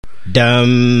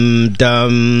Dum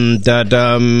dum da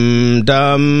dum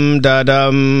dum da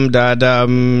dum da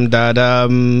dum da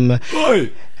dum.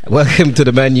 Oi. Welcome to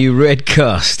the Man U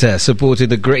Redcast, supporting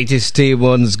the greatest team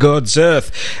on God's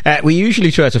earth. We usually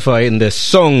try to find a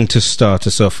song to start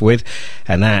us off with,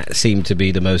 and that seemed to be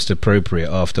the most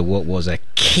appropriate after what was a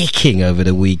kicking over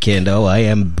the weekend. Oh, I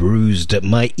am bruised.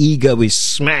 My ego is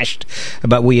smashed.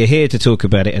 But we are here to talk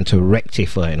about it and to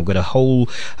rectify it. And we've got a whole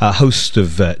host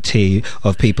of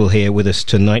people here with us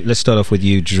tonight. Let's start off with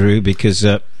you, Drew, because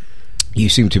you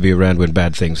seem to be around when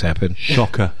bad things happen.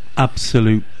 Shocker.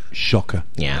 Absolute shocker.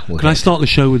 Yeah. Can I start the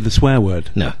show with the swear word?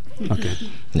 No. Okay.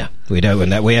 No, we don't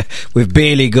want that. We've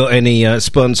barely got any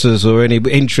sponsors or any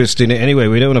interest in it anyway.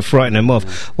 We don't want to frighten them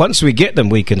off. Once we get them,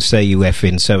 we can say you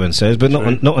effing so-and-sos, but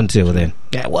not until then.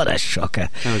 Yeah, what a shocker.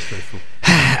 That was dreadful.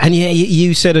 And yeah,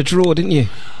 you said a draw, didn't you?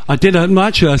 I did.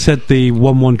 Actually, I said the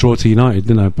 1-1 draw to United,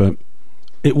 didn't I? But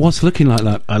it was looking like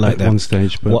that at one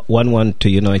stage. But 1-1 to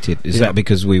United. Is that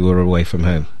because we were away from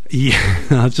home? Yeah,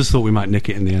 I just thought we might nick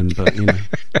it in the end, but you know.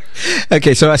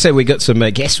 Okay, so I said we got some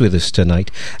guests with us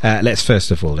tonight. Let's first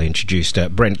of all introduce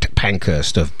Brent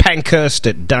Pankhurst of Pankhurst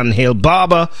at Dunhill,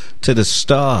 barber to the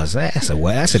stars. That's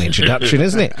an introduction,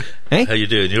 isn't it? Hey? How you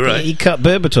doing? You're right. He cut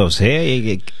Berbatov's hair.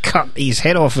 He cut his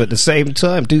head off at the same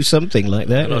time. Do something like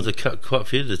that. I'd like to cut quite a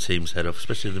few of the team's head off,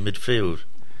 especially in the midfield.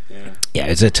 Yeah,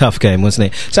 it's a tough game,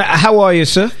 wasn't it? So, how are you,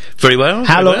 sir? Very well.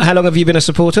 How long have you been a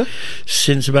supporter?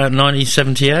 Since about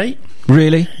 1978.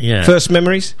 Really? Yeah. First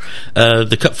memories?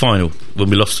 The cup final when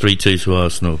we lost 3-2 to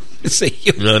Arsenal. See,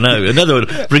 I know, another one,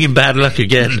 bringing bad luck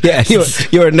again. Yeah,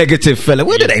 you're a negative fella.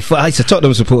 Where do they find? It's a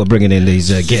Tottenham supporter bringing in these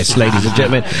guests, ladies and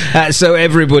gentlemen. So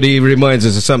everybody reminds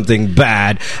us of something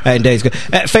bad. And Dave's got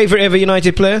favourite ever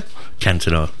United player?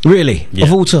 Cantona. Really? Yeah.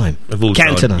 Of all time? Of all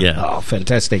Cantona. time, yeah. Oh,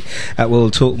 fantastic.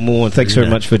 We'll talk more, and thanks very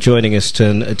much for joining us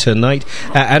tonight.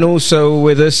 And also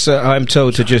with us, I'm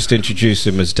told to just introduce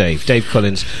him as Dave. Dave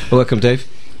Collins. Welcome, Dave.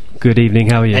 Good evening,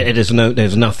 how are you? There's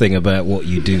nothing about what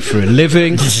you do for a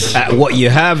living, what you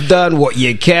have done, what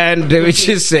you can do. It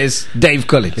just says Dave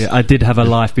Collins. Yeah, I did have a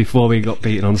life before we got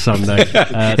beaten on Sunday.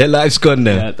 Your life's gone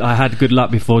now. I had good luck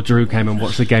before Drew came and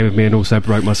watched the game with me and also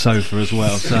broke my sofa as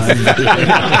well. So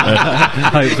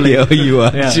hopefully,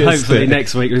 hopefully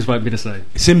next week this won't be the same.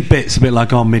 It's in bits, a bit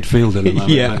like our midfield at the moment.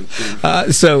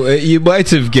 Yeah. So you might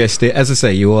have guessed it. As I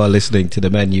say, you are listening to the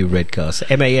Man U Redcast,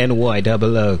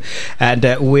 MANYOO, and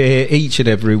we're here each and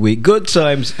every week, good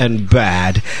times and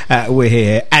bad. We're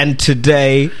here, and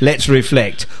today let's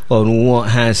reflect on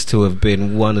what has to have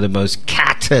been one of the most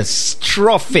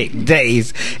catastrophic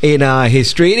days in our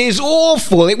history. It is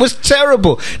awful. It was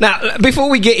terrible. Now, before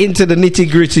we get into the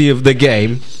nitty-gritty of the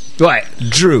game, right,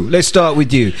 Drew, let's start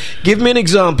with you. Give me an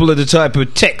example of the type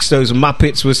of text those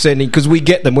Muppets were sending, because we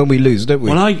get them when we lose, don't we?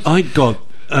 Well, I got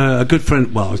a good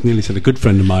friend, well, I was nearly said a good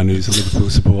friend of mine who's a Liverpool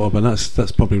supporter, but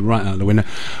that's probably right out the window,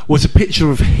 was a picture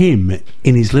of him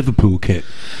in his Liverpool kit.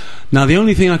 Now, the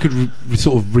only thing I could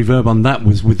sort of reverb on that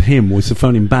was with him was to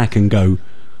phone him back and go,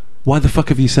 why the fuck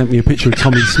have you sent me a picture of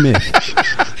Tommy Smith?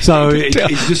 So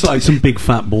it's just like some big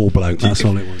fat ball bloke. That's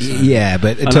all it was. Yeah,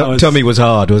 but Tommy was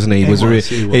hard, wasn't he?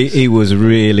 He was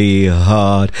really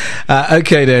hard.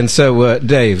 Okay, then. So,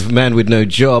 Dave, man with no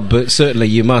job, but certainly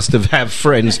you must have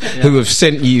friends who have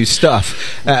sent you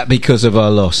stuff because of our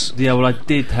loss. Yeah, well, I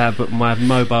did have, but my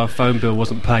mobile phone bill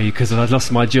wasn't paid because I'd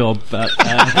lost my job. But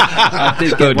I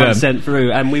did get one sent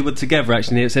through, and we were together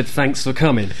actually. And it said, "Thanks for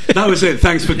coming." That was it.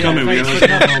 Thanks for coming.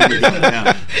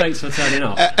 Thanks for turning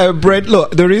up. Brent,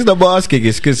 look, the reason I'm asking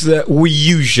is because we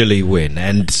usually win,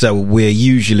 and so we're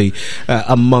usually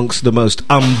amongst the most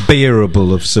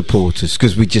unbearable of supporters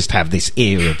because we just have this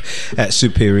air of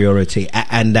superiority,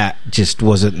 and that just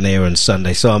wasn't there on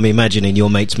Sunday. So I'm imagining your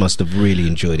mates must have really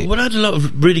enjoyed it. Well, I had a lot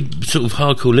of really sort of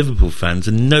hardcore Liverpool fans,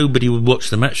 and nobody would watch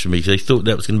the match for me because they thought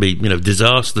that was going to be,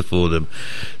 disaster for them.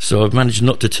 So I've managed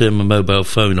not to turn my mobile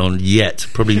phone on yet.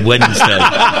 Probably Wednesday.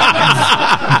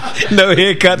 No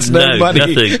haircuts, no money,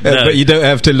 nothing, no. But you don't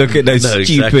have to look at those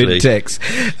stupid texts.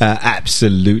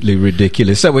 Absolutely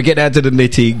ridiculous. So we'll get down to the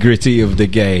nitty-gritty of the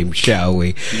game, shall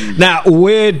we? Now,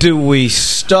 where do we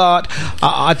start?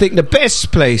 I think the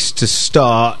best place to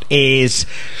start is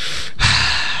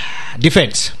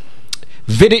defence.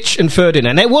 Vidic and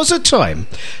Ferdinand. There was a time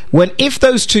when if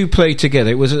those two played together,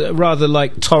 it was rather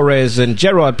like Torres and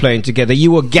Gerrard playing together,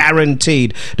 you were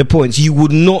guaranteed the points. You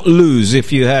would not lose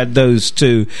if you had those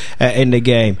two in the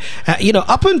game.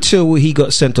 Up until he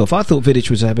got sent off, I thought Vidic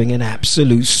was having an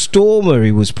absolute stormer.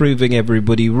 He was proving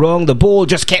everybody wrong. The ball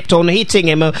just kept on hitting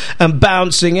him and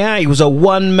bouncing out. He was a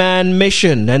one-man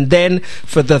mission. And then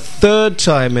for the third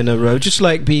time in a row, just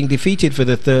like being defeated for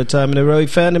the third time in a row, he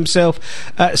found himself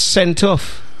sent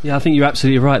off. Yeah, I think you're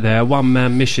absolutely right there. A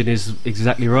one-man mission is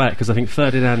exactly right, because I think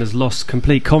Ferdinand has lost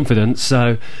complete confidence,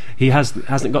 so he hasn't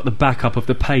got the backup of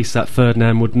the pace that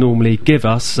Ferdinand would normally give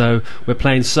us, so we're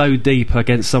playing so deep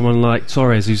against someone like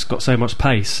Torres who's got so much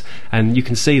pace, and you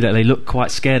can see that they look quite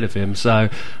scared of him. So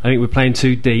I think we're playing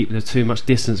too deep, there's too much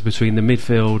distance between the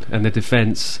midfield and the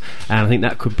defence, and I think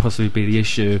that could possibly be the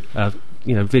issue.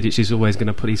 Vidic is always going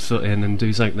to put his foot in and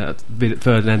do something that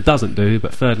Ferdinand doesn't do,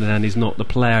 but Ferdinand is not the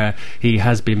player he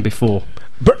has been before.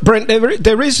 Brent,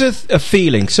 there is a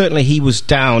feeling, certainly he was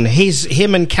down,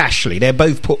 him and Cashley, they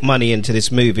both put money into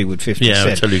this movie with 50 Cent.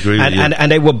 Yeah, I totally agree with you.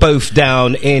 And they were both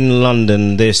down in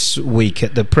London this week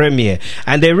at the premiere.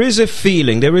 And there is a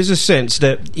feeling, there is a sense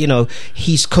that,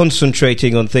 he's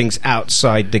concentrating on things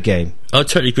outside the game. I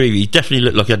totally agree with you. He definitely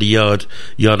looked like he had a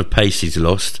yard of pace he's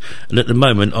lost. And at the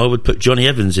moment, I would put Johnny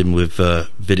Evans in with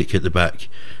Vidic at the back,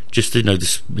 just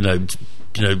to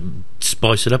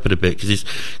spice it up a bit, because there's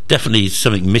definitely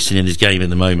something missing in his game at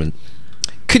the moment.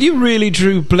 Could you really,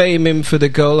 Drew, blame him for the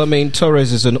goal? I mean,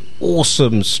 Torres is an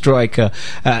awesome striker.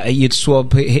 You'd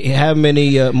swap. How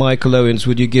many Michael Owens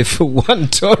would you give for one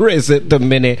Torres at the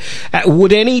minute?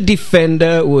 Would any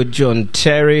defender, would John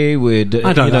Terry, would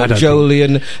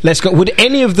Jolyon, let's go? Would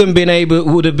any of them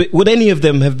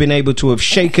have been able to have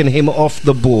shaken him off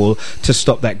the ball to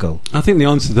stop that goal? I think the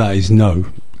answer to that is no,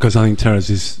 because I think Torres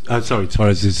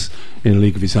is in a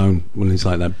league of his own when he's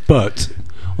like that. But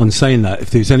on saying that, if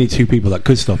there's only two people that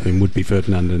could stop him, would be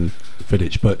Ferdinand and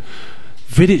Vidic. But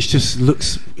Vidic just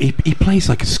looks, he plays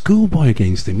like a schoolboy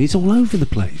against him. He's all over the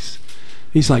place.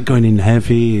 He's like going in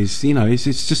heavy. It's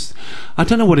just, I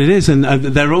don't know what it is, and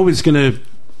they're always going to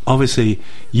obviously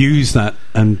use that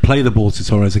and play the ball to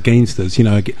Torres against us,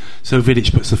 so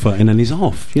Vidic puts the foot in and he's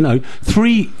off.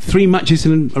 Three matches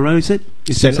in a row, is it?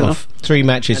 He's sent off. 3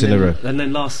 matches in a row. And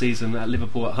then last season at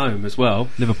Liverpool at home as well.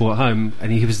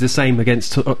 And he was the same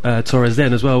against Torres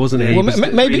then as well, wasn't he? Well,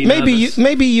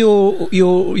 maybe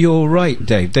you're right,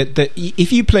 Dave. That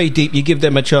if you play deep, you give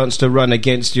them a chance to run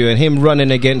against you, and him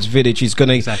running against Vidic, he's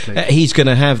going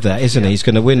to have that, isn't he? He's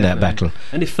going to win that battle.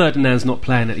 And if Ferdinand's not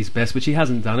playing at his best, which he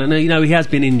hasn't done, and he has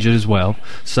been injured as well,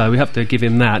 so we have to give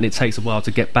him that, and it takes a while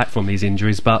to get back from these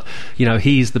injuries. But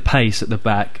he's the pace at the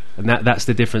back. And that's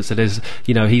the difference. That is,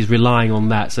 he's relying on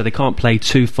that, so they can't play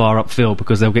too far upfield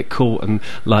because they'll get caught. And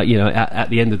at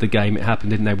the end of the game, it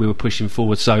happened, didn't they? We were pushing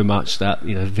forward so much that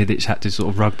Vidic had to sort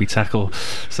of rugby tackle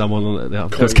someone on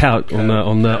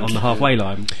the halfway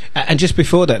line. And just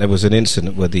before that, there was an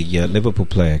incident where the Liverpool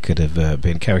player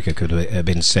Carricker could have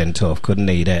been sent off, couldn't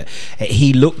he?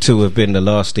 He looked to have been the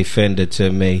last defender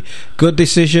to me. Good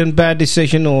decision, bad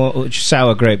decision, or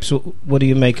sour grapes? What do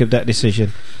you make of that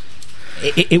decision?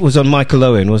 It was on Michael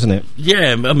Owen, wasn't it?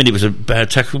 Yeah, I mean, it was a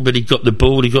bad tackle, but he got the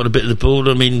ball, he got a bit of the ball.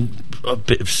 I mean, a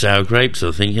bit of sour grapes,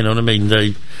 I think, you know what I mean?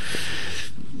 I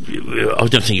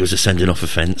don't think it was a sending off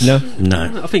offence. No.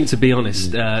 I think, to be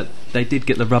honest, they did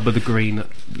get the rub of the green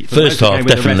first half,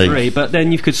 definitely. The referee, but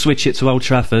then you could switch it to Old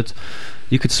Trafford.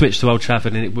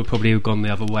 And it would probably have gone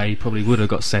the other way. He probably would have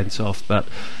got sent off. But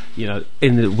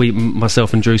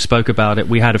myself and Drew spoke about it.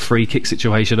 We had a free kick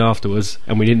situation afterwards,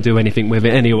 and we didn't do anything with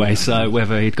it anyway. So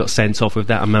whether he'd got sent off with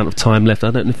that amount of time left,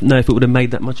 I don't know if it would have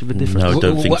made that much of a difference. No, I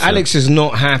don't think so. Alex is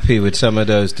not happy with some of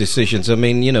those decisions. I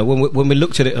mean, when we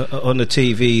looked at it on the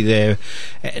TV,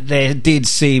 there did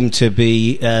seem to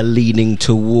be leaning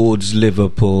towards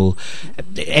Liverpool.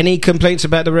 Any complaints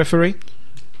about the referee?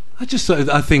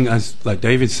 I think, as like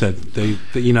David said,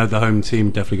 the home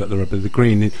team definitely got the rub of the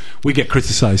green. We get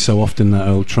criticised so often at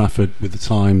Old Trafford with the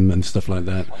time and stuff like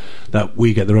that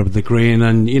we get the rub of the green.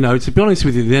 And to be honest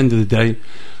with you, at the end of the day,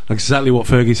 exactly what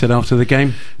Fergie said after the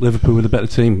game, Liverpool were the better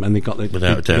team, and they got the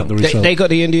result. They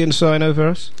got the Indian sign over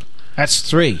us. That's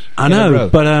 3. I know,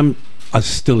 but I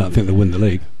still don't think they'll win the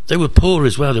league. They were poor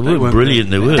as well. They weren't brilliant.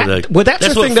 They were. Well, that's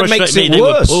the thing that makes it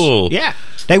worse. They were poor. Yeah,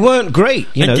 they weren't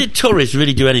great. Did Torres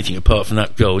really do anything apart from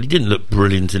that goal? He didn't look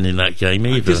brilliant in that game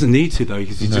either. He doesn't need to though,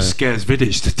 because he just scares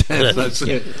Vidic to death. That's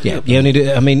it. Yeah. You only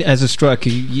do, I mean, as a striker,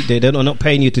 they're not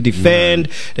paying you to defend.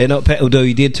 No. They're not. Although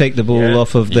he did take the ball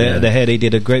off of the head, he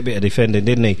did a great bit of defending,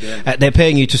 didn't he? Yeah. They're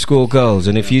paying you to score goals,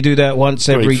 and if you do that once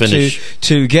every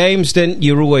two games, then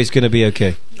you're always going to be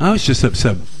okay. I was just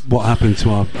upset what happened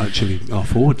to our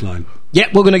forward line. Yeah,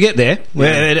 we're going to get there.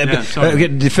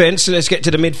 Get defence. Let's get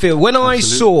to the midfield. When I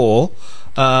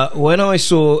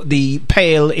saw the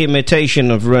pale imitation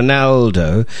of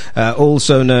Ronaldo,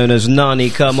 also known as Nani,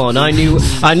 come on, I knew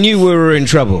we were in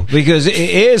trouble, because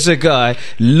here's a guy,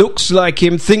 looks like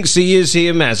him, thinks he is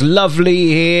him, has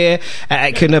lovely hair,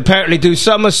 can apparently do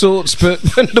somersaults, but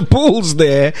when the ball's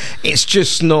there, it's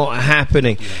just not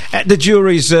happening. The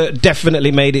jury's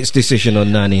definitely made its decision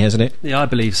on Nani, hasn't it? Yeah, I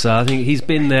believe so. I think he's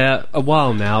been there a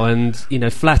while now, and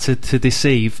flattered to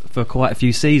deceive for quite a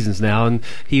few seasons now, and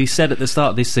he said at the start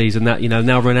of this season that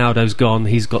now Ronaldo's gone,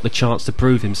 he's got the chance to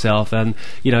prove himself, and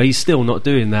he's still not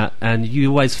doing that. And you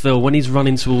always feel when he's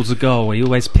running towards a goal, he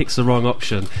always picks the wrong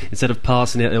option. Instead of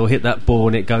passing it, he'll hit that ball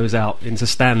and it goes out into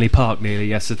Stanley Park nearly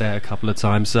yesterday a couple of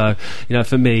times. So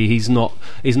for me, he's not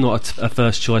a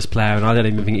first choice player, and I don't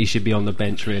even think he should be on the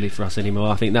bench really for us anymore.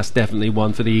 I think that's definitely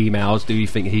one for the emails. Do you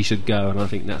think he should go? And I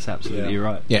think that's absolutely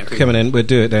right. Yeah, coming in, we'll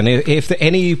do it then. If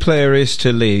any player is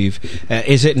to leave,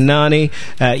 is it Nani?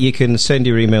 You can send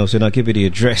your emails and I'll give you the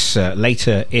address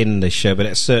later in the show, but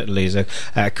that certainly is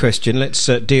a question. Let's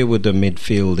deal with the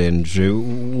midfield then, Drew.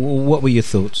 What were your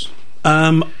thoughts?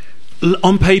 On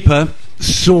paper,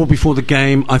 saw before the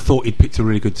game, I thought he'd picked a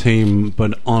really good team,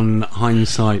 but on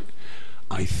hindsight,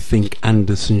 I think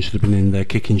Anderson should have been in there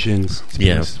kicking shins.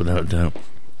 Yeah, without a doubt.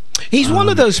 He's one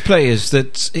of those players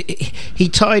that he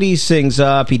tidies things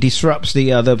up, he disrupts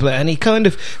the other player, and he kind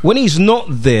of, when he's not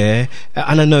there,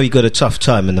 and I know he got a tough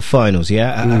time in the finals,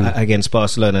 against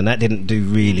Barcelona, and that didn't do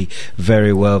really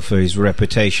very well for his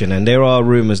reputation, and there are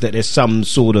rumours that there's some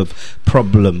sort of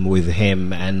problem with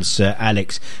him and Sir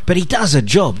Alex, but he does a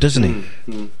job, doesn't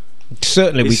he?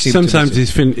 Certainly, we see sometimes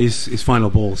his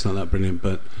final ball's not that brilliant,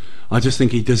 but I just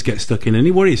think he does get stuck in, and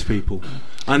he worries people,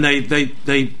 and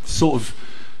they sort of.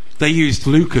 They used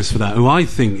Lucas for that, who I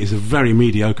think is a very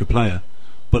mediocre player.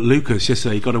 But Lucas,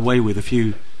 yesterday, he got away with a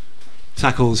few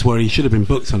tackles where he should have been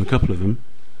booked on a couple of them.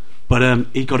 But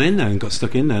he got in there and got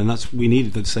stuck in there, and we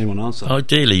needed the same on our side.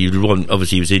 Ideally, you'd want,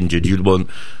 obviously he was injured,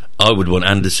 I would want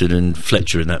Anderson and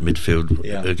Fletcher in that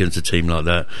midfield against a team like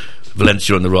that.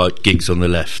 Valencia on the right, Giggs on the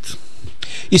left.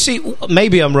 You see,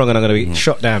 maybe I'm wrong and I'm going to be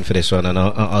shot down for this one, and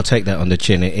I'll take that on the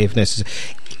chin if necessary.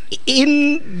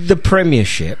 In the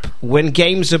Premiership, when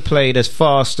games are played as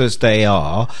fast as they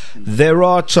are, there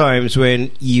are times when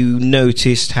you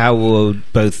noticed how old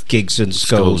both Giggs and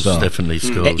Scholes are. Definitely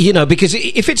Scholes. Because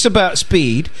if it's about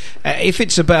speed, if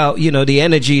it's about the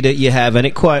energy that you have, and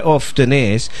it quite often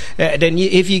is, then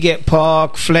if you get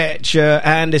Park, Fletcher,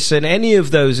 Anderson, any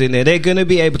of those in there, they're going to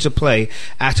be able to play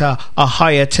at a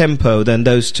higher tempo than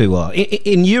those two are.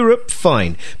 In Europe,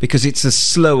 fine, because it's a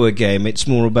slower game. It's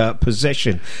more about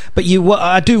possession. But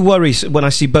I do worry when I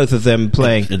see both of them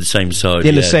playing in the same side,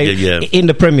 in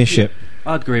the Premiership.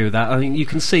 I'd agree with that. I think you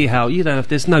can see how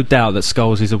there's no doubt that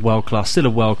Scholes is still a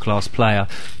world class player.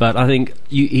 But I think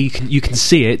you can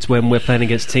see it when we're playing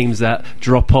against teams that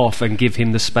drop off and give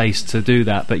him the space to do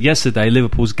that. But yesterday,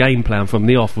 Liverpool's game plan from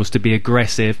the off was to be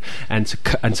aggressive and to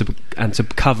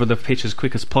cover the pitch as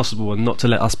quick as possible and not to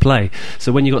let us play.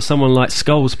 So when you got someone like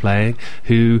Scholes playing,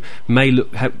 who may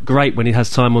look great when he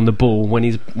has time on the ball,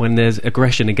 when there's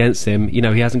aggression against him, he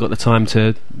hasn't got the time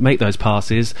to make those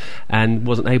passes and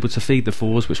wasn't able to feed the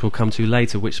forwards, which we'll come to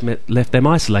later, which left them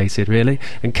isolated really.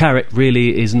 And Carrick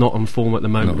really is not on form at the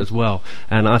moment as well,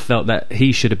 and I felt that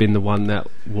he should have been the one that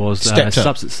was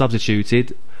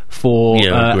substituted for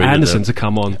Anderson to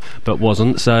come on, but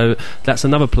wasn't. So that's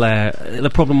another player. The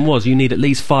problem was you need at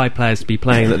least 5 players to be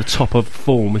playing at the top of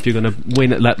form if you're going to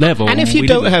win at that level. And if you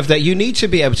don't have that, you need to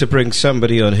be able to bring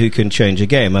somebody on who can change a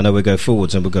game. I know we'll go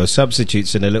forwards and we'll go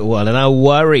substitutes in a little while, and I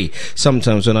worry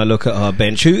sometimes when I look at our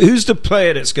bench, who's the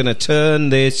player that's going to turn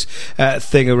this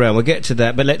thing around? We'll get to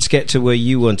that, but let's get to where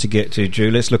you want to get to,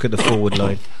 Drew. Let's look at the forward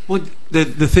line. Well,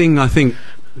 the thing I think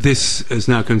this has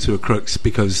now come to a crux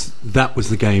because that was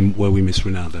the game where we missed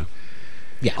Ronaldo.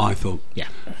 Yeah, I thought. Yeah,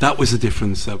 that was the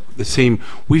difference. The team,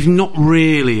 we've not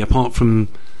really, apart from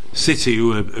City,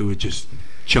 who were just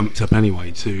chumped up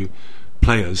anyway to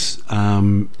players.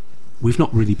 we've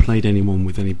not really played anyone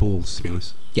with any balls, to be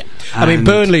honest. Yeah, I mean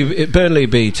Burnley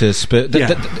beat us, but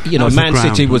Man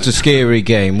City was a scary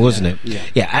game, wasn't it?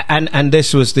 Yeah, and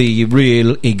this was the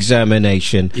real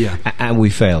examination, and we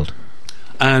failed.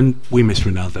 And we missed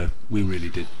Ronaldo. We really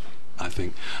did, I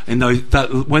think. And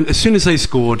as soon as they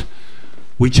scored,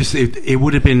 it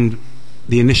would have been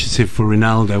the initiative for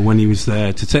Ronaldo when he was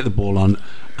there to take the ball on,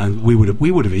 and we would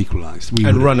have equalised.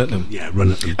 Run at them. Yeah,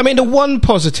 run at them. I mean, the one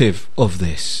positive of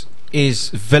this is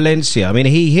Valencia. I mean,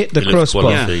 he hit the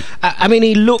crossbar. Yeah. I mean,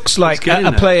 he looks like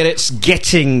a player that's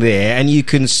getting there, and you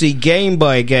can see game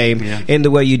by game in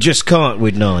the way you just can't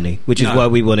with Nani, which is why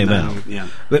we want him out. Yeah.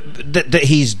 But that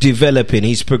he's developing,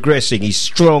 he's progressing, he's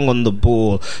strong on the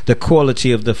ball. The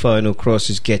quality of the final cross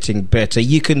is getting better.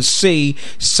 You can see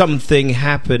something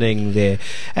happening there.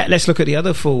 Let's look at the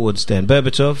other forwards then.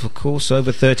 Berbatov, of course,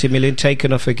 over 30 million,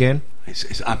 taken off again.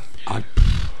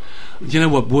 You know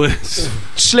what words?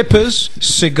 Slippers,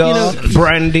 cigar,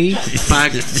 brandy,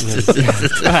 fag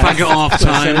at half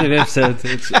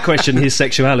time. Question his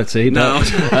sexuality. No,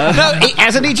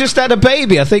 hasn't he just had a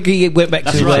baby? I think he went back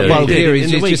to Bulgaria.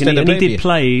 He did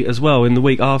play as well in the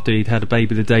week after he'd had a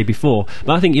baby the day before.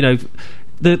 But I think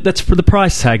the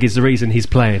price tag is the reason he's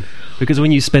playing, because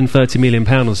when you spend £30 million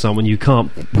on someone, you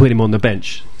can't put him on the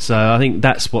bench. So I think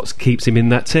that's what keeps him in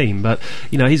that team. But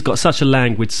he's got such a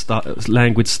languid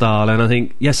style, and I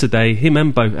think yesterday him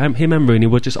and Rooney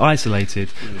were just isolated.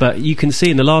 But you can see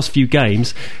in the last few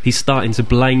games he's starting to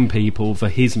blame people for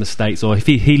his mistakes, or if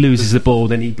he loses the ball,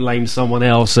 then he blames someone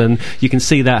else, and you can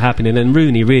see that happening. And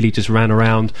Rooney really just ran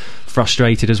around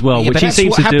frustrated as well, which he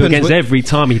seems to do against every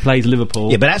time he plays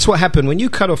Liverpool. Yeah, but that's what happened when you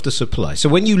cut off the supply. So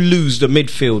when you lose the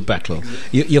midfield battle,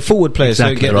 your forward players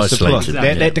don't get the supply.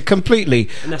 They're completely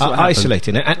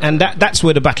isolating, and that's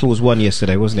where the battle was won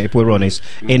yesterday, wasn't it? If we're honest,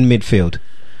 in midfield.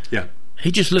 Yeah.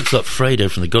 He just looks like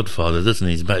Fredo from The Godfather, doesn't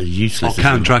he? He's about as useless.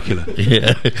 Count Dracula.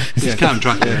 Yeah. It's Count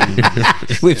Dracula.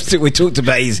 we talked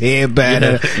about his hair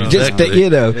banner.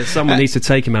 Someone needs to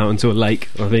take him out into a lake,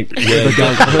 I think.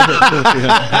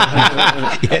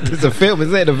 There's a film,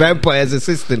 isn't there? The Vampire's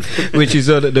Assistant, which is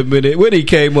on at the minute. When he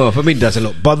came off, I mean, doesn't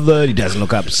look bothered, he doesn't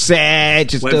look upset.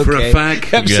 Just went for a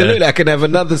fag. Absolutely, I can have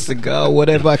another cigar,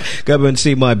 whatever. Go and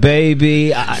see my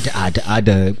baby. I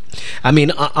don't. I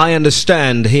mean, I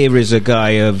understand here is a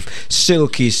guy of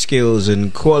silky skills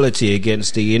and quality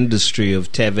against the industry of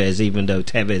Tevez, even though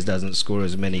Tevez doesn't score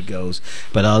as many goals,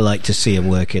 but I like to see him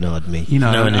working hard. I mean,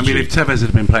 if Tevez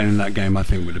had been playing in that game, I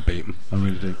think we'd have beaten him. I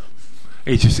really do.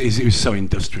 He was so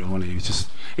industrial, wasn't he?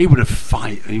 He would have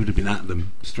fight, and he would have been at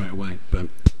them straight away. But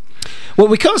well,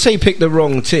 we can't say he picked the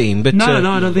wrong team, but no,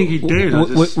 I don't think he did.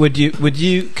 Would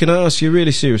you? Can I ask you a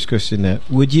really serious question there?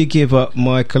 Would you give up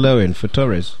Michael Owen for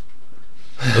Torres?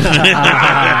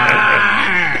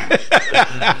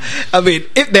 I mean,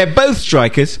 if they're both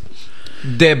strikers,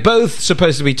 they're both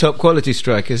supposed to be top quality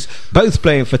strikers, both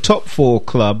playing for top 4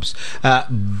 clubs,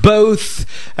 both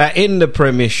in the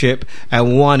Premiership,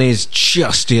 and one is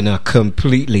just in a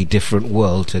completely different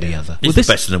world to the other. He's the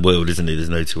best in the world, isn't he? There's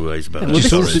no two ways about it. Well,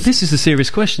 this is a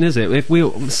serious question, is it? If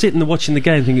we're sitting and watching the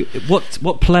game thinking,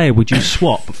 what player would you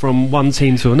swap from one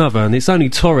team to another? And it's only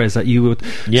Torres that you would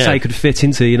say could fit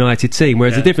into the United team,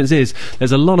 whereas the difference is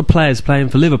there's a lot of players playing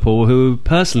for Liverpool who,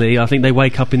 personally, I think they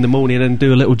wake up in the morning and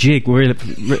do a little jig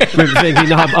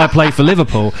thinking I play for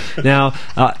Liverpool now,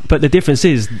 but the difference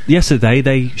is yesterday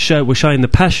they were showing the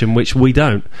passion which we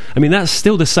don't. I mean, that's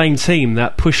still the same team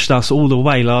that pushed us all the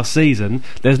way last season.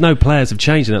 There's no players have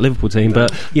changed in that Liverpool team,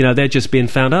 but they're just being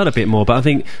found out a bit more. But I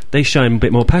think they show a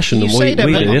bit more passion than we did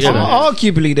yesterday.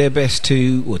 Arguably their best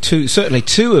certainly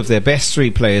two of their best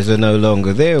 3 players are no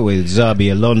longer there, with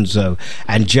Xabi Alonso,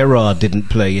 and Gerrard didn't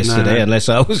play yesterday unless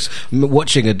I was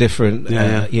watching a different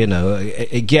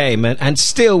a game, and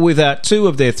still without 2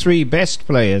 of their 3 best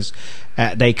players,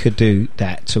 they could do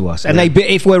that to us. And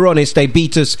if we're honest, they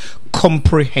beat us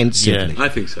comprehensively. I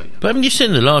think so. But I mean, you've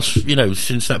seen the last,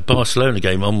 since that Barcelona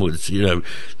game onwards,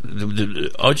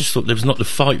 I just thought there was not the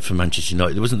fight for Manchester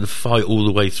United. There wasn't the fight all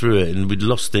the way through it, and we'd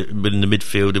lost it in the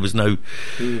midfield. There was no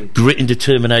grit and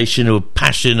determination or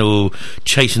passion or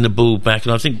chasing the ball back.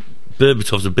 And I think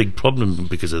Berbatov's a big problem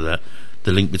because of that,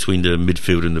 the link between the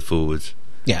midfield and the forwards.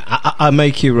 Yeah, I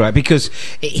make you right, because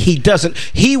he doesn't.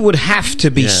 He would have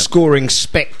to be scoring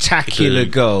spectacular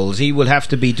goals. He would have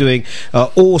to be doing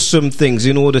awesome things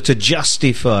in order to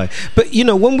justify. But you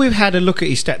know, when we've had a look at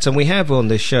his stats, and we have on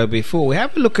this show before, we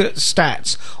have a look at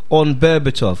stats on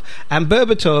Berbatov, and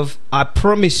Berbatov, I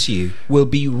promise you, will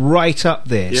be right up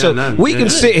there. We can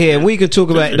sit here and we can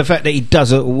talk about the fact that he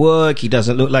doesn't work, he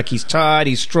doesn't look like he's tired,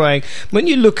 he's trying. When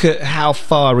you look at how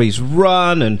far he's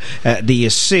run and the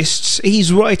assists,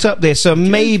 he's right up there. So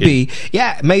maybe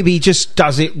he just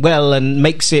does it well and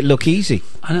makes it look easy.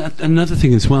 Another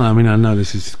thing as well, I mean, I know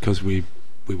this is because we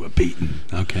were beaten,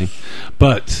 okay,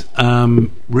 but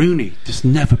Rooney just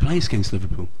never plays against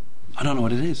Liverpool. I don't know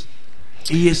what it is.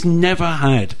 He has never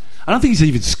had. I don't think he's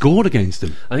even scored against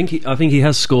them. I think he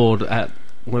has scored at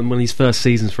when his first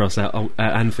seasons for us at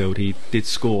Anfield. He did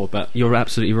score, but you're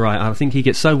absolutely right. I think he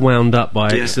gets so wound up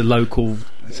by it's the local.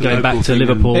 Going back to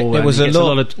Liverpool, there was a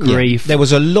lot of grief. There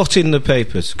was a lot in the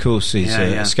papers. Of course, he's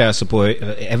a Scouser boy,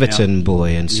 Everton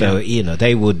boy, and so you know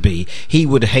he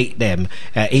would hate them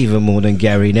even more than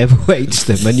Gary Neville hates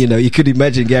them. And you know, you could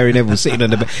imagine Gary Neville sitting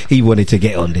on the bench. He wanted to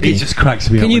get on, didn't he? He just cracks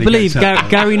me up. Can you believe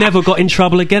Gary Neville got in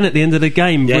trouble again at the end of the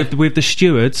game with the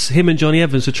stewards? Him and Johnny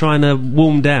Evans were trying to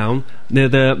warm down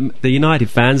the United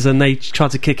fans, and they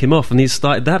tried to kick him off, and he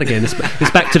started that again.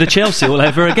 It's back to the Chelsea all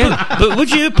over again. But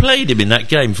would you have played him in that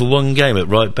game for one game at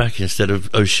right back instead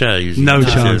of O'Shea? No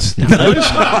chance.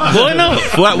 Why not?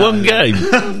 For that one game?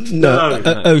 No.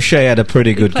 O'Shea had a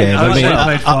pretty good game. I mean,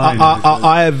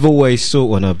 I have always thought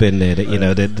when I've been there that you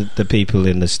know the people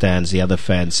in the stands, the other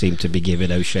fans, seem to be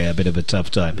giving O'Shea a bit of a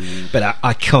tough time. But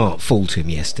I can't fault him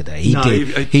yesterday.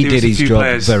 He did his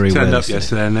job very well. Turned up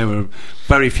yesterday, and they were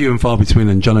very few and far between.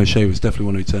 And John O'Shea was definitely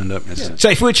one who turned up yesterday. So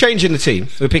if we're changing the team,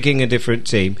 we're picking a different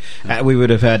team. We would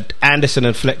have had Anderson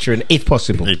and Fletcher, and if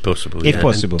possible. If possible.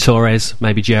 And Torres,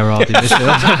 maybe Gerrard in this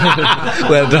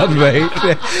Well done, mate.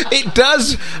 It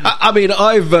does. I mean,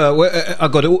 I've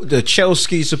got all the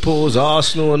Chelsea supporters,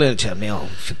 Arsenal, and they tell me, oh,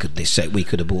 for goodness sake, we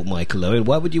could have bought Michael Owen.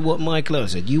 Why would you want Michael Owen? I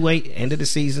said, you wait, end of the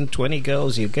season, 20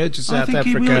 goals, you go to South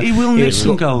Africa. He will nick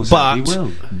some goals.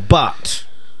 But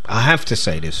I have to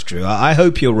say this, Drew. I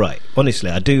hope you're right. Honestly,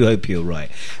 I do hope you're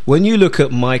right. When you look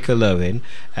at Michael Owen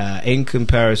in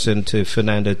comparison to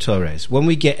Fernando Torres, when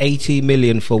we get 80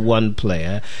 million for one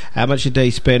player, how much did they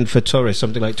spend for Torres?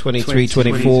 Something like 24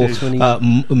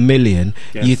 million.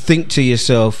 Yeah. You think to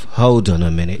yourself, hold on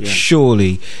a minute,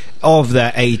 surely of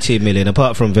that 80 million,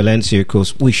 apart from Valencia, of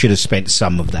course, we should have spent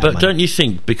some of that money. But don't you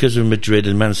think, because of Madrid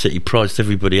and Man City priced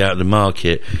everybody out of the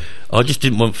market, I just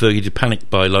didn't want Fergie to panic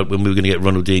by like when we were going to get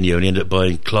Ronaldinho and he ended up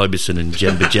buying Klybison and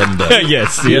Jemba.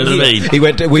 Yes, you know what I mean? He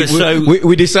went.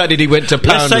 We decided he went to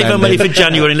Poundland. Let's save our money for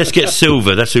January and let's get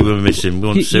Silva. That's who we're missing. We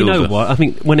want Silva. You know what? I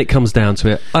think when it comes down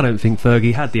to it, I don't think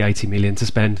Fergie had the 80 million to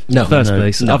spend in the first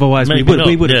place. No. Otherwise, we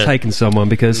would have taken someone,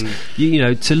 because you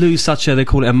know, to lose such a, they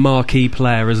call it a marquee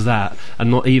player as that,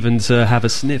 and not even to have a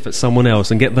sniff at someone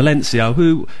else and get Valencia,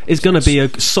 who is going to be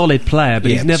a solid player, but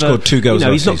he's never scored 2 goals. You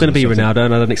know, he's not going to be Ronaldo,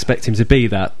 and I don't expect him to be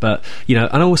that. But you know,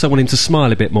 and I also want him to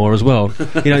smile a bit more as well.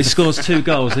 You know, he scores 2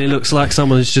 goals and he looks like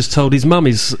someone's just told his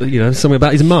mum something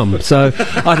about his mum. So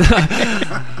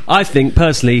I think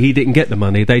personally he didn't get the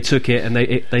money. They took it and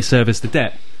they serviced the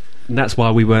debt. And that's why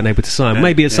we weren't able to sign.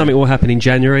 Maybe something will happen in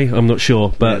January, I'm not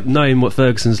sure. But knowing what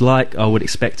Ferguson's like, I would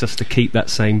expect us to keep that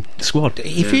same squad.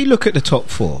 If you look at the top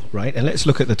 4, right, and let's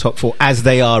look at the top 4 as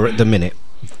they are at the minute,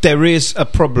 there is a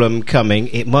problem coming.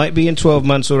 It might be in 12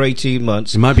 months or 18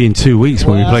 months. It might be in 2 weeks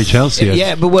when we play Chelsea.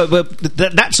 Yeah, but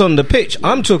that's on the pitch.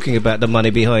 I'm talking about the money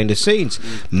behind the scenes.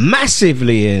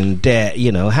 Massively in debt.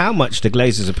 You know, how much the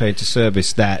Glazers are paying to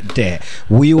service that debt.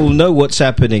 We all know what's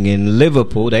happening in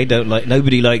Liverpool.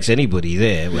 Nobody likes anybody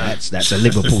there. Well, that's a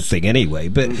Liverpool thing anyway.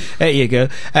 But there you go.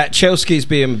 Chelsea's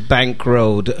being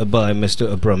bankrolled by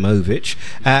Mr. Abramovich.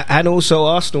 And also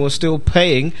Arsenal are still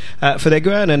paying for their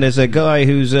ground. And there's a guy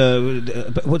who's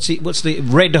what's the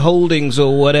Red Holdings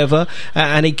or whatever,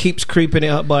 and he keeps creeping it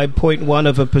up by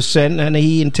 0.1%, and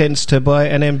he intends to buy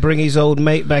it and then bring his old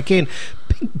mate back in.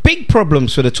 Big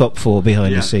problems for the top 4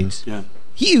 behind the scenes.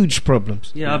 Huge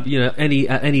problems. Yeah, you know,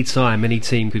 at any time, any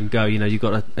team can go. You know, you've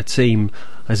got a team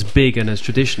as big and as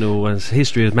traditional as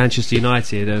history of Manchester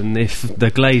United, and if the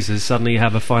Glazers suddenly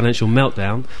have a financial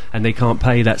meltdown and they can't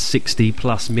pay that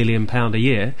 £60+ million a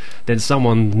year, then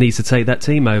someone needs to take that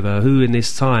team over. Who in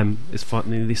this time's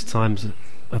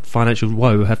of financial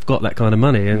woe have got that kind of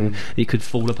money, and it could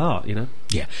fall apart, you know.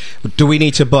 Yeah. Do we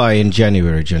need to buy in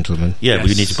January, gentlemen? Yeah,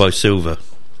 we need to buy Silva.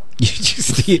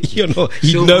 You know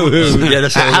who. Yeah,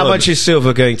 that's how much is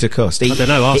Silva going to cost? I don't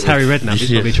know. Ask Harry Redknapp.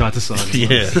 He's probably tried to sign.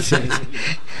 Yeah.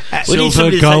 We need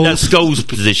somebody to take gold. that Scholes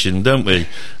position, don't we? And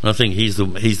I think he's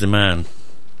the man.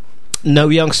 No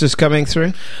youngsters coming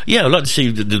through? Yeah, I'd like to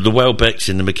see the Welbecks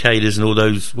and the Macedas and all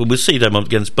those. Well, we'll see them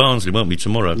against Barnsley, won't we,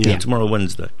 tomorrow? Yeah. Tomorrow,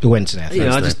 Wednesday. Wednesday, I think.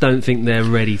 I just don't think they're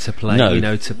ready to play.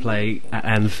 No. To play at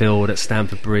Anfield, at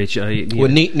Stamford Bridge. Well,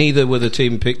 neither were the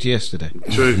team picked yesterday.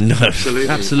 True. No.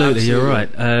 Absolutely, you're right.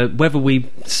 Whether we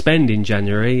spend in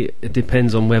January, it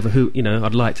depends on whether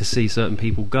I'd like to see certain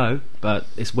people go, but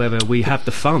it's whether we have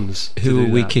the funds. Who are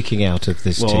we that. Kicking out of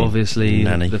this Well, team? obviously,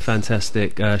 Nanny. the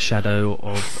fantastic shadow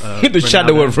of The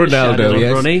shadow of Ronaldo, shadow of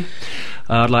yes. Ronnie.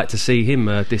 I'd like to see him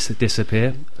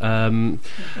disappear. I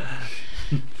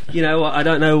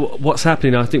don't know what's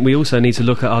happening. I think we also need to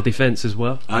look at our defence as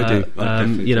well. I do. I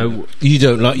definitely do. You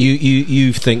don't like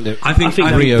you think that I think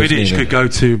Rio's Vidic leaving. could go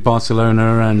to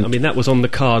Barcelona, and I mean, that was on the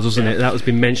cards, wasn't it? That has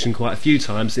been mentioned quite a few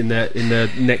times in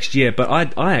the next year. But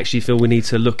I actually feel we need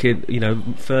to look at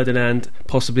Ferdinand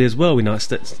possibly as well. We need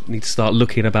to start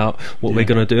looking about what we're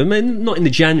going to do. I mean, not in the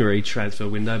January transfer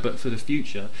window, but for the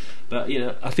future. But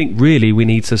I think really we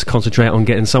need to concentrate on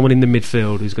getting someone in the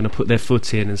midfield who's going to put their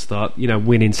foot in and start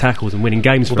winning tackles and winning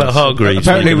games. What for about us. Hargreaves?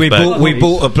 Apparently we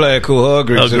bought a player called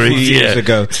Hargreaves a few Hargreaves, years yeah.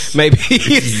 ago.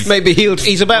 Maybe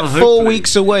he's about 4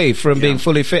 weeks away from being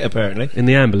fully fit, apparently. In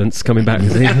the ambulance coming back.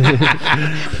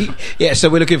 Yeah, so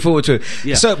we're looking forward to it.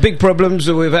 Yeah. So big problems.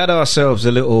 We've had ourselves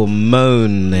a little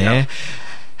moan there. Yeah.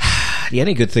 The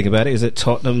only good thing about it is that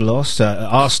Tottenham lost.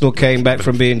 Arsenal came back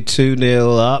from being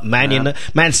 2-0 up.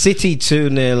 Man City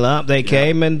 2-0 up. They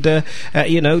came, and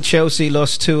Chelsea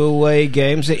lost 2 away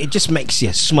games. It just makes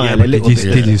you smile a little bit.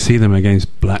 did you see them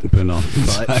against Blackburn on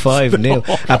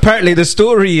 5-0. Apparently, the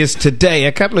story is today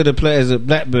a couple of the players at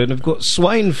Blackburn have got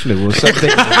swine flu or something.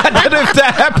 I don't know if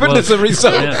that happened as a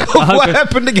result of what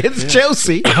happened against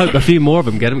Chelsea. I hope a few more of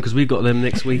them get them because we've got them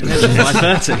next week.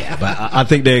 5:30. But I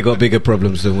think they've got bigger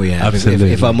problems than we have.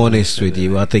 If I'm honest with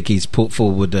you, I think he's put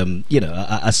forward,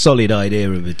 a solid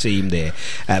idea of a team there,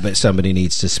 but somebody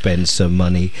needs to spend some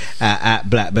money at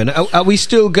Blackburn. Are we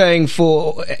still going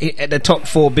for the top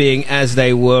 4 being as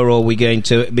they were, or are we going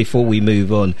to, before we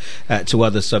move on to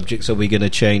other subjects, are we going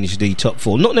to change the top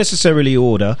 4? Not necessarily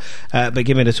order, but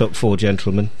give me the top 4,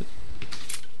 gentlemen.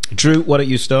 Drew, why don't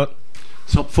you start?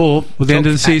 top 4 at the end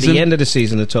of the season. At the end of the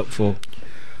season, the top 4.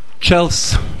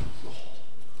 Chelsea,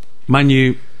 Man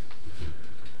U,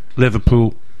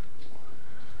 Liverpool.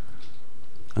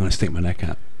 I'm going to stick my neck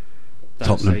out.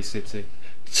 Tottenham. City.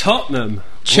 Tottenham.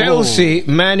 Chelsea,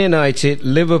 Man United,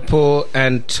 Liverpool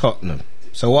and Tottenham.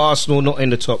 So Arsenal not in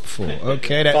the top 4.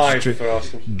 Okay, that's 5 true. for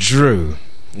Arsenal. Drew.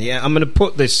 Yeah, I'm going to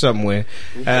put this somewhere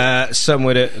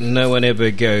that no one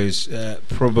ever goes,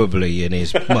 probably in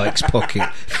his Mike's pocket.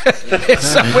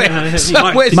 somewhere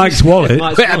Mike's wallet.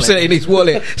 Absolutely, in his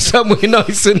wallet, somewhere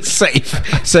nice and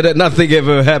safe, so that nothing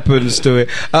ever happens to it.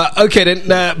 Okay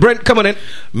then, Brent, come on in.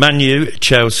 Man U,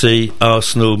 Chelsea,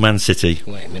 Arsenal, Man City.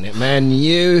 Wait a minute, Man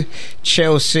U,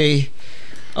 Chelsea,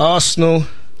 Arsenal,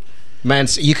 Man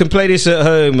City. You can play this at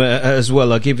home as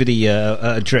well. I'll give you the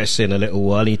address in a little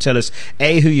while. You tell us who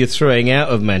you're throwing out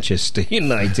of Manchester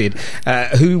United,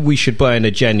 who we should buy in the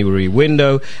January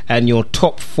window, and your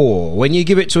top 4. When you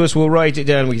give it to us, we'll write it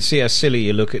down. We can see how silly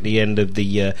you look at the end of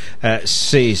the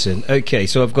season. Okay,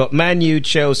 so I've got Man U,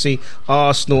 Chelsea,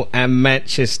 Arsenal and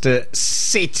Manchester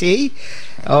City.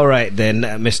 All right then,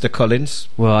 Mr. Collins.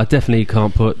 Well, I definitely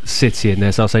can't put City in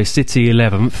there, so I'll say City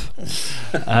 11th.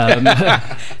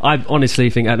 I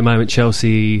honestly think at the moment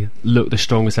Chelsea look the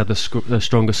strongest, have the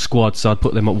strongest squad, so I'd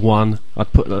put them at 1.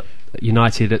 I'd put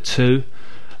United at 2,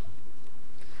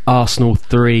 Arsenal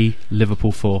 3,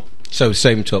 Liverpool 4. So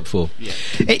same top 4.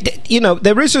 Yeah.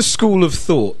 There is a school of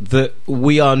thought that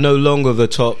we are no longer the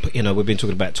top. We've been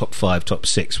talking about top 5, top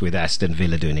 6 with Aston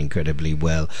Villa doing incredibly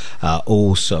well.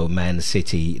 Also, Man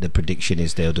City, the prediction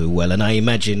is they'll do well, and I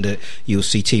imagine that you'll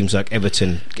see teams like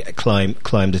Everton climb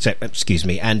the top.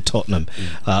 And Tottenham,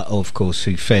 of course,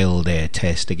 who failed their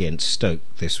test against Stoke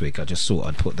this week. I just thought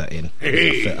I'd put that in.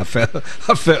 I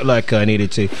felt like I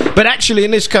needed to. But actually,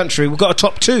 in this country, we've got a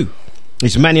top 2.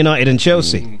 It's Man United and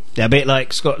Chelsea. A bit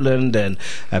like Scotland and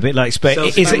a bit like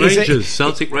Spain.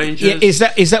 Celtic Rangers. Is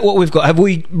that what we've got? Have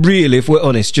we really, if we're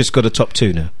honest, just got a top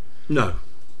 2 now? No.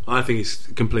 I think it's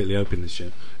completely open this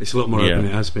year. It's a lot more open than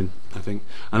it has been, I think.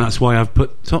 And that's why I've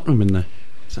put Tottenham in there.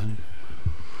 So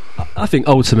I think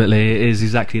ultimately it is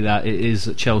exactly that. It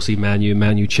is Chelsea, Man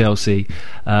U, Chelsea.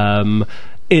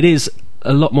 It is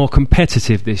a lot more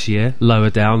competitive this year, lower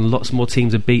down. Lots more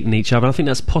teams are beating each other. I think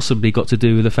that's possibly got to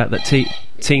do with the fact that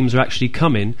teams are actually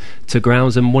coming to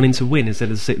grounds and wanting to win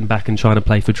instead of sitting back and trying to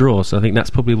play for draws. So I think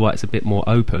that's probably why it's a bit more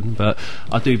open. But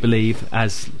I do believe,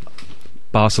 as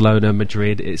Barcelona,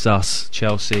 Madrid, it's us,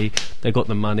 Chelsea. They've got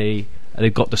the money,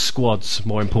 they've got the squads,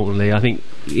 more importantly. I think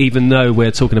even though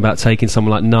we're talking about taking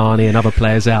someone like Nani and other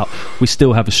players out, we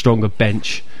still have a stronger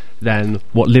bench than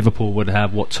what Liverpool would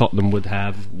have, what Tottenham would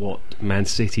have, what Man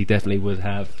City definitely would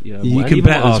have. You can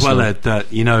bet as well, Ed, that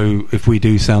if we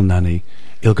do sell Nani,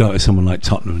 he'll go to someone like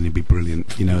Tottenham and he'll be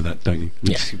brilliant. You know that, don't you?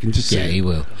 Yeah, you can just see he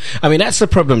will. I mean, that's the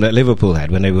problem that Liverpool had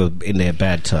when they were in their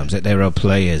bad times, that there are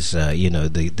players,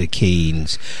 the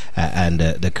Keanes and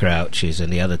the Crouches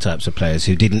and the other types of players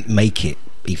who didn't make it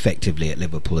effectively at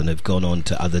Liverpool and have gone on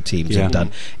to other teams and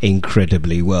done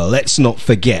incredibly well. Let's not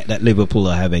forget that Liverpool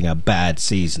are having a bad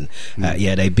season.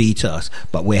 They beat us,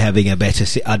 but we're having a better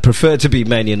season. I'd prefer to be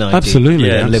Man United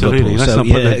than Liverpool.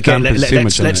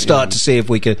 Let's start to see if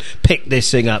we can pick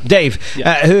this thing up. Dave,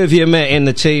 who have you met in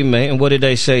the team, mate, and what did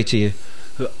they say to you?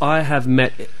 I have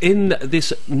met in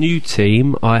this new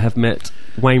team. I have met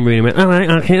Wayne Rooney. Went like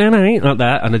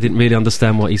that, and I didn't really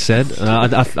understand what he said. I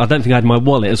don't think I had my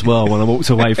wallet as well when I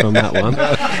walked away from that one.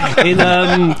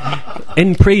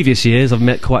 In previous years, I've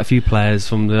met quite a few players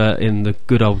from in the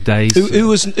good old days. Who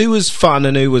was fun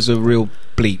and who was a real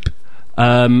bleep?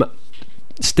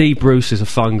 Steve Bruce is a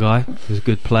fun guy. He's a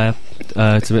good player.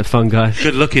 It's a fun guy.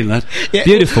 Good looking lad. Yeah,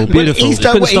 beautiful. Couldn't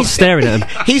stop staring at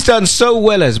him. He's done so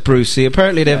well as Brucey.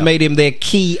 Apparently they've made him their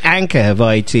key anchor of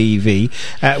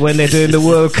ITV when they're doing the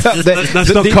World Cup.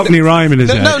 That's not Cockney rhyming, is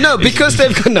it? No, because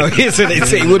they've got isn't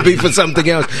it? It would be for something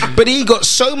else. But he got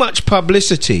so much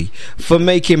publicity for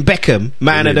making Beckham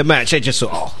man of the match. They just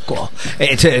thought,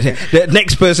 the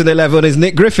next person they'll have on is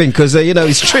Nick Griffin, because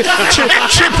he's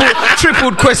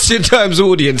tripled question times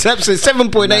audience. Absolutely,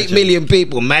 7.8 million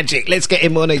people. Magic. Let's get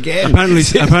him on again.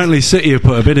 Apparently City have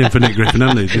put a bid in for Nick Griffin,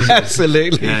 haven't they?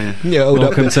 Absolutely.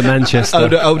 Welcome to Manchester.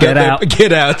 Get out.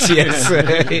 Get out, yes.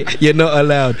 You're not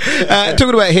allowed.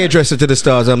 Talking about Hairdresser to the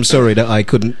Stars, I'm sorry that I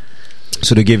couldn't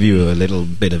sort of give you a little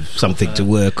bit of something to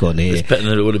work on here. It's better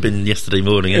than it would have been yesterday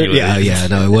morning anyway.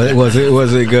 It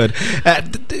wasn't good.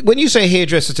 When you say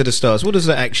Hairdresser to the Stars, what does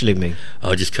that actually mean?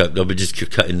 I've been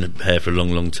just cutting hair for a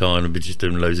long time. I've been just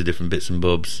doing loads of different bits and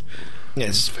bobs. Yeah,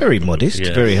 it's very modest,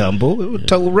 very humble.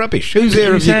 Total rubbish. Who's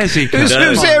there of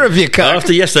your cut?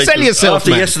 After yesterday's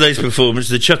yesterday's performance,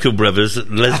 the Chuckle Brothers,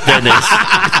 Les Dennis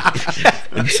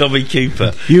and Tommy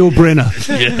Cooper. Yul Brynner.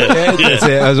 That's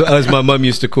it. As my mum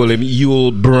used to call him,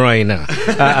 Yul Brynner.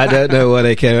 I don't know why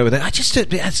they came up with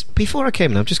that. Before I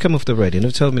came in, I've just come off the radio and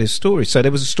they've told me this story. So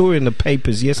there was a story in the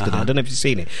papers yesterday. I don't know if you've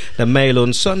seen it. The Mail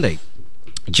on Sunday.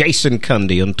 Jason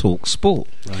Cundy on Talk Sport.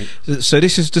 Right. So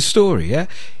this is the story, yeah?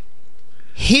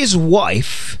 His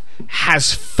wife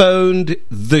has phoned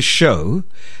the show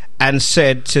and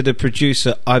said to the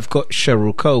producer, I've got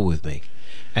Cheryl Cole with me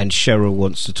and Cheryl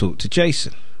wants to talk to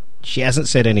Jason. She hasn't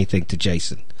said anything to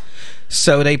Jason.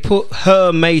 So they put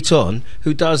her mate on,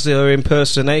 who does her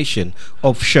impersonation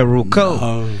of Cheryl Cole.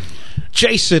 No.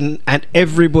 Jason and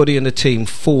everybody in the team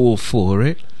fall for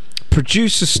it.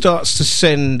 Producer starts to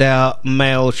send out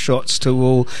mail shots to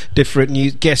all different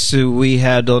news. Guess who we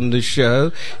had on the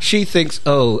show? She thinks,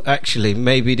 actually,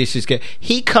 maybe this is good.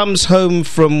 He comes home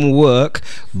from work,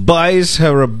 buys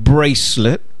her a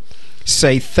bracelet,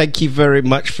 say thank you very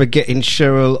much for getting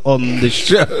Cheryl on the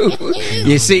show.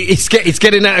 You see, it's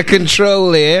getting out of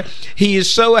control here. He is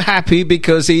so happy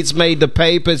because he's made the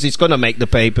papers. He's going to make the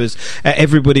papers.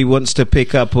 Everybody wants to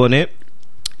pick up on it.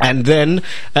 And then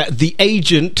the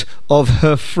agent of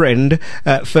her friend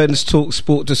phones Talk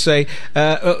Sport to say,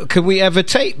 can we have a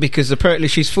tape? Because apparently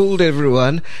she's fooled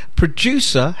everyone.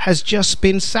 Producer has just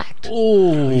been sacked.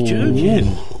 Oh, you're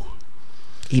joking.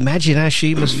 Imagine how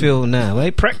she must feel now, eh?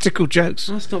 Practical jokes.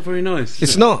 That's not very nice.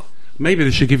 It's not. Maybe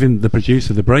they should give him, the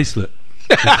producer, the bracelet.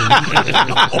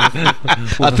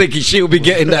 I think she'll be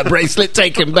getting that bracelet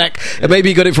taken back, and maybe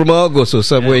he got it from Argos or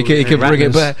somewhere. He can bring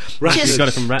it back.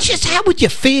 Just how would you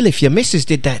feel if your missus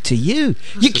did that to you?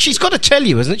 She's got to tell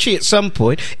you, hasn't she? At some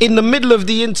point in the middle of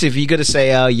the interview, you got to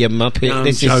say, "Oh, you muppet."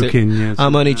 I'm joking.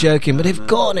 I'm only joking, but they've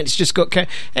gone. It's just got.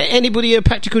 Anybody a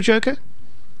practical joker?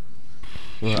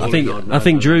 Well, I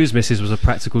think Drew's missus was a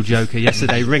practical joker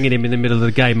yesterday, ringing him in the middle of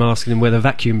the game, asking him where the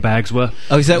vacuum bags were.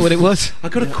 Oh, is that what it was? I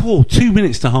got a call 2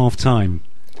 minutes to half time.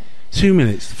 2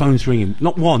 minutes, the phone's ringing.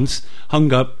 Not once,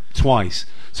 hung up twice.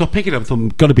 So I pick it up and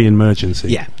thought, got to be an emergency.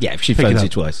 Yeah, if she phones you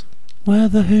twice. Where are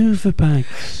the Hoover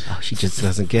bags? Oh, she just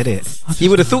doesn't get it.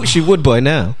 You would have thought she would by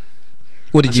now.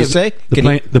 What did you say?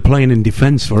 They're playing in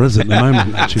defence for us at the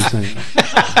moment, actually.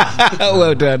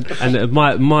 Well done. And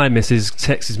my missus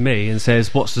texts me and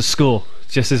says, "What's the score?"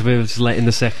 Just as we were just letting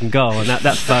the second goal, and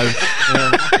that phone.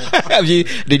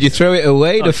 Did you throw it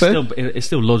away? The phone? It's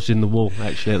still lodged in the wall,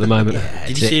 actually, at the moment. Yeah,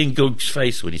 Did you see in Gug's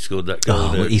face when he scored that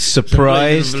goal? Oh, he's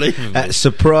surprised,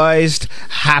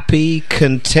 happy,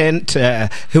 content.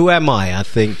 Who am I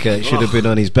think should have been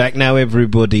on his back. Now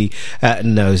everybody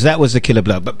knows. That was a killer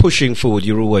blow. But pushing forward,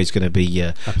 you're always going to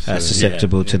be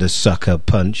susceptible to the sucker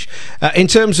punch. In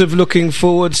terms of looking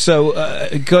forward, so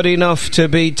got enough to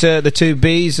beat the two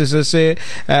Bs, as I say.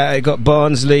 Got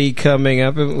Barnsley coming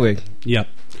up, haven't we? Yep.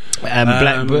 And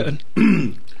Blackburn.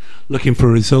 Looking for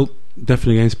a result,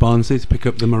 definitely against Barnsley, to pick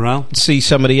up the morale. See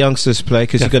some of the youngsters play,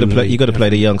 because you've got to play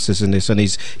the youngsters in this, and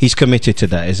he's committed to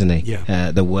that, isn't he? Yeah.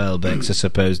 The Welbecks, I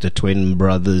suppose, the twin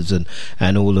brothers, and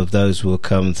all of those will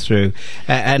come through.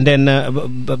 And then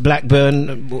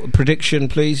Blackburn, prediction,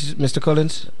 please, Mr.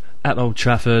 Collins. At Old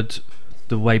Trafford,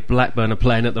 the way Blackburn are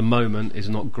playing at the moment is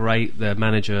not great. Their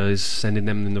manager is sending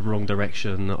them in the wrong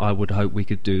direction. I would hope we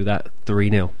could do that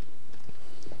 3-0.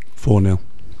 4-0.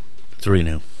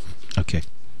 3-0. Okay,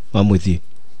 I'm with you.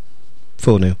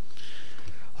 4-0.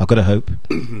 I've got to hope.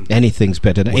 Anything's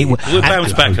better than We'll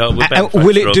bounce back up.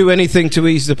 Will it do anything to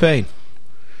ease the pain?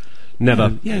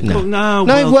 Never. No,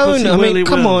 it won't. I mean,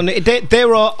 come on.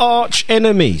 There are arch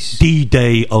enemies.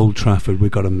 D-Day Old Trafford. We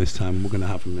got them this time. We're going to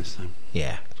have them this time.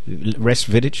 Yeah. Rest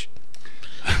Vidic.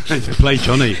 Play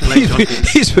Johnny.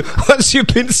 Once you've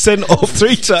been sent off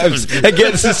 3 times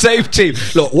against the same team,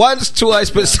 look, once, twice,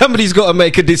 but somebody's got to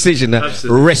make a decision now.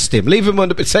 Absolutely. Rest him, leave him on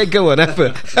the. Say, go on, have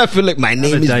a look. My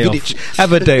name is Vidic.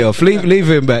 Have a day off. Leave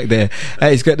him back there.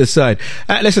 He's got the sign.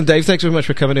 Listen, Dave, thanks very much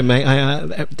for coming in, mate.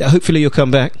 Hopefully you'll come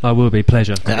back. I will be.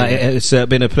 Pleasure. It's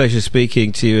been a pleasure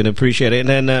speaking to you, and appreciate it. And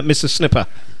then Mr. Snipper.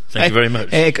 Thank you very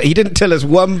much. He didn't tell us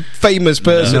one famous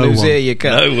person who's here. You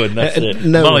can't. No one. That's it.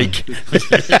 No Mike.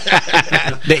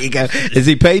 There you go. Has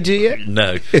he paid you yet?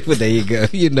 No. Well, there you go.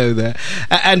 You know that.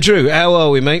 Andrew, how are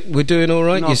we, mate? We're doing all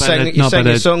right. You sang your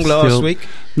song last week.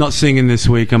 Not singing this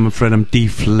week. I'm afraid I'm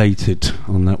deflated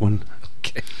on that one.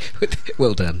 Okay.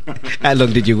 Well done. How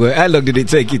long did you work? How long did it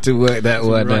take you to work that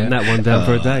one? Writing that one down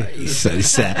for a day. He's so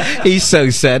sad. He's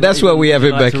so sad. That's why we have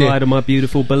him back to here. Ride on my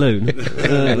beautiful balloon.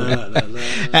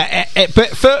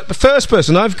 But first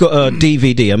person, I've got a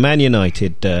DVD, a Man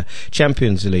United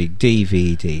Champions League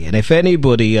DVD, and if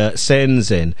anybody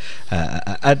sends in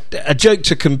a joke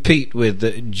to compete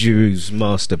with Drew's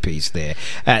masterpiece there,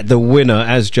 the winner,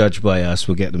 as judged by us,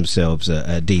 will get themselves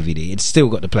a DVD. It's still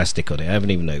got the plastic on it. I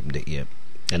haven't even opened it yet,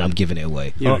 and I'm giving it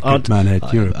away. You're a good man, Ed.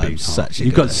 You're a big heart.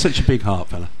 You've got such a big heart,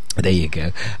 fella. There you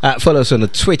go. Follow us on the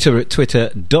Twitter at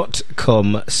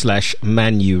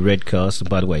twitter.com/ManURedcast. And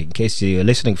by the way, in case you're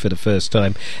listening for the first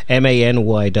time,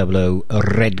 MANYOO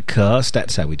Redcast.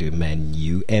 That's how we do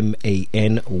ManU.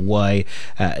 MANYOO.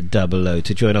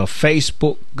 To join our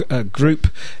Facebook group,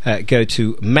 go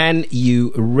to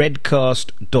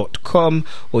ManURedcast.com,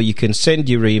 or you can send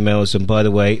your emails. And by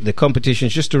the way, the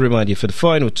competitions, just to remind you for the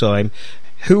final time,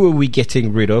 who are we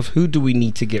getting rid of? Who do we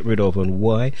need to get rid of, and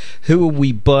why? Who are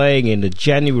we buying in the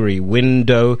January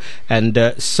window?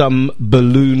 And some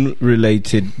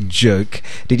balloon-related joke.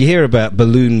 Did you hear about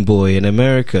Balloon Boy in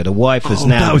America? The wife has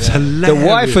that was hilarious. The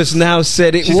wife has now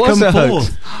said it was a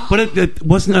hoax. But it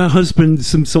wasn't her husband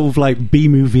some sort of like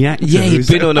B-movie actor? Yeah, he'd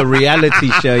been on a reality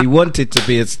show. He wanted to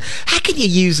be how can you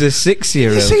use a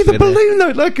 6-year-old? You see the balloon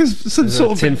though, like some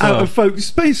sort of out-of-folk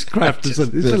spacecraft or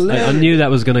something. It's hilarious. I knew that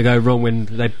was going to go wrong when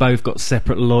they both got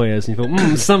separate lawyers, and you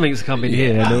thought, something's coming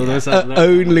here. And all this,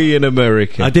 only in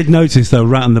America. I did notice though,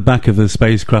 right on the back of the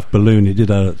spacecraft balloon, it did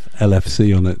have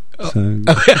LFC on it. So.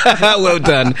 Well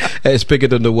done. It's bigger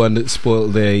than the one that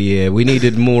spoiled their year. We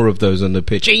needed more of those on the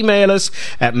pitch. Email us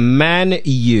at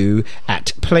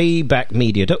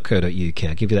manu@playbackmedia.co.uk.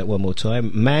 I'll give you that one more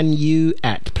time.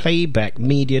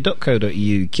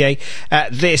 manu@playbackmedia.co.uk.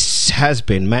 This has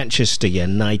been Manchester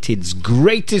United's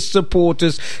greatest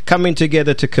supporters coming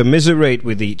together to commiserate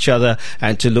with each other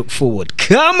and to look forward.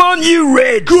 Come on, you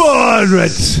Reds! Go on,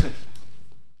 Reds!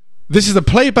 This is a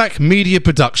Playback Media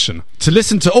production. To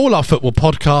listen to all our football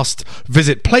podcasts,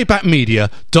 visit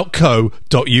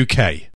playbackmedia.co.uk.